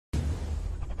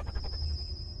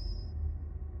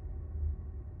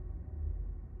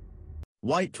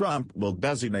why Trump will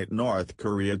designate North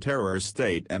Korea terror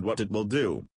state and what it will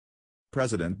do.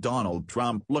 President Donald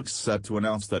Trump looks set to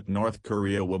announce that North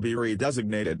Korea will be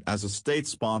redesignated as a state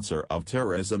sponsor of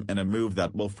terrorism in a move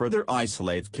that will further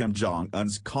isolate Kim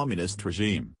Jong-un's communist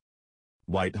regime.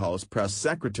 White House Press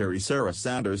Secretary Sarah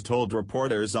Sanders told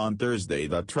reporters on Thursday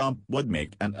that Trump would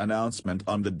make an announcement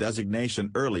on the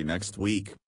designation early next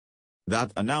week.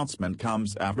 That announcement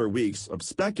comes after weeks of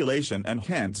speculation and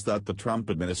hints that the Trump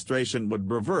administration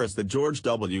would reverse the George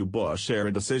W.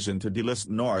 Bush-era decision to delist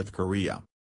North Korea.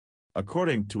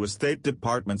 According to a State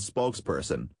Department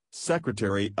spokesperson,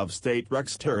 Secretary of State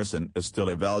Rex Tillerson is still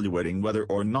evaluating whether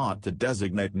or not to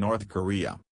designate North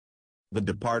Korea. The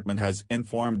department has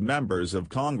informed members of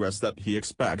Congress that he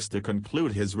expects to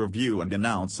conclude his review and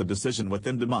announce a decision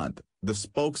within the month, the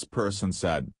spokesperson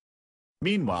said.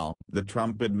 Meanwhile, the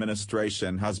Trump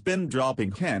administration has been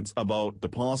dropping hints about the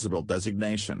possible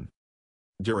designation.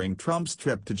 During Trump's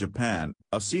trip to Japan,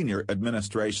 a senior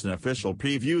administration official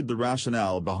previewed the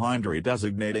rationale behind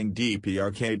redesignating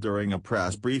DPRK during a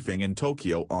press briefing in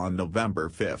Tokyo on November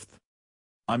 5.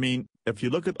 "I mean, if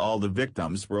you look at all the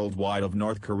victims worldwide of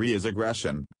North Korea's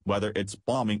aggression, whether it's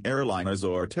bombing airliners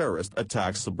or terrorist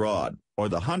attacks abroad, or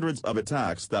the hundreds of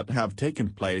attacks that have taken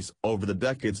place over the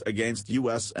decades against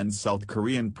U.S. and South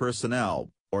Korean personnel,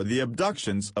 or the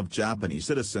abductions of Japanese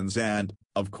citizens and,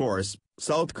 of course,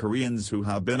 South Koreans who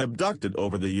have been abducted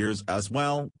over the years as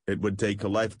well, it would take a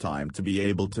lifetime to be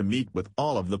able to meet with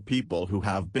all of the people who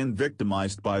have been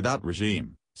victimized by that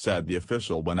regime," said the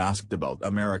official when asked about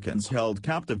Americans held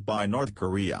captive by North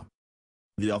Korea.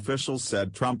 The official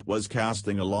said Trump was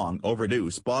casting a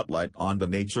long-overdue spotlight on the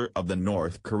nature of the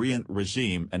North Korean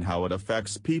regime and how it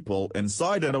affects people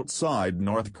inside and outside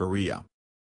North Korea.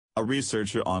 A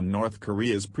researcher on North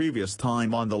Korea's previous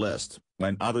time on the list,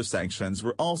 when other sanctions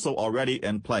were also already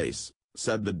in place,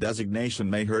 said the designation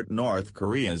may hurt North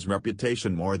Korea's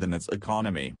reputation more than its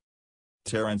economy.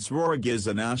 Terrence Rohrig is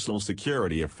a national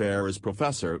security affairs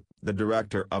professor, the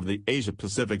director of the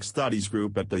Asia-Pacific Studies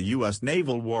Group at the U.S.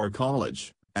 Naval War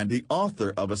College, and the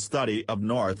author of a study of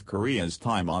North Korea's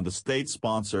time on the state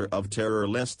sponsor of terror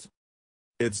list.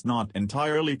 "It's not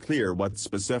entirely clear what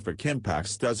specific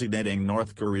impacts designating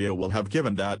North Korea will have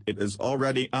given that it is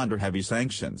already under heavy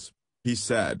sanctions," he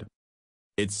said.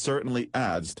 "It certainly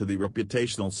adds to the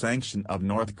reputational sanction of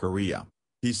North Korea,"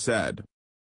 he said.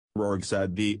 Rohrig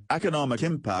said the economic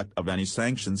impact of any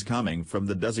sanctions coming from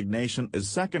the designation is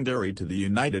secondary to the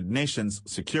United Nations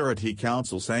Security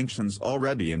Council sanctions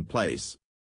already in place.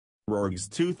 Rohrig's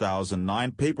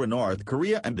 2009 paper North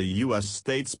Korea and the U.S.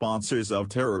 State Sponsors of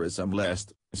Terrorism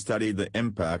list studied the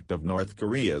impact of North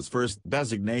Korea's first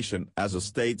designation as a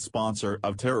state sponsor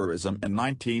of terrorism in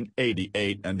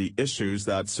 1988 and the issues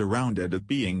that surrounded it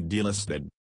being delisted.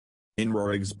 In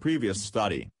Rohrig's previous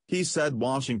study, he said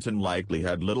Washington likely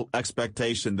had little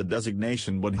expectation the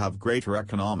designation would have greater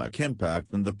economic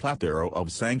impact than the plethora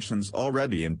of sanctions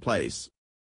already in place.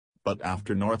 But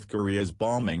after North Korea's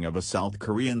bombing of a South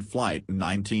Korean flight in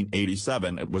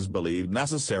 1987, it was believed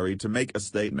necessary to make a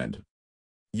statement.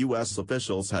 U.S.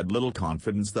 officials had little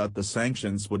confidence that the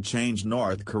sanctions would change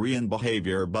North Korean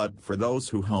behavior, but for those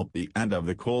who hoped the end of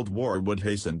the Cold War would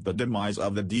hasten the demise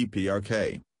of the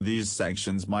DPRK, these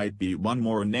sanctions might be one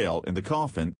more nail in the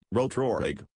coffin, wrote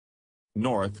Rohrig.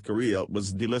 North Korea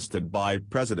was delisted by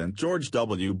President George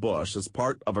W. Bush as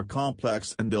part of a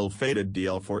complex and ill-fated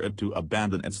deal for it to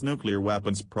abandon its nuclear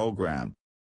weapons program.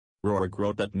 Rohrig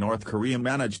wrote that North Korea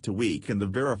managed to weaken the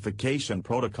verification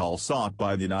protocol sought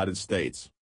by the United States.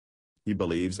 He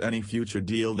believes any future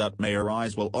deal that may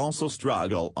arise will also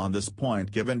struggle on this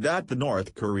point, given that the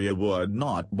North Korea would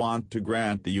not want to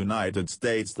grant the United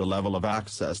States the level of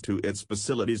access to its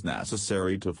facilities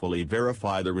necessary to fully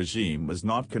verify the regime was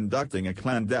not conducting a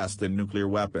clandestine nuclear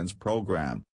weapons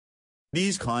program.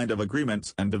 These kind of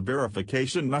agreements and the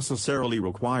verification necessarily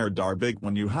required are big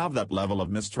when you have that level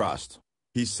of mistrust,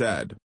 he said.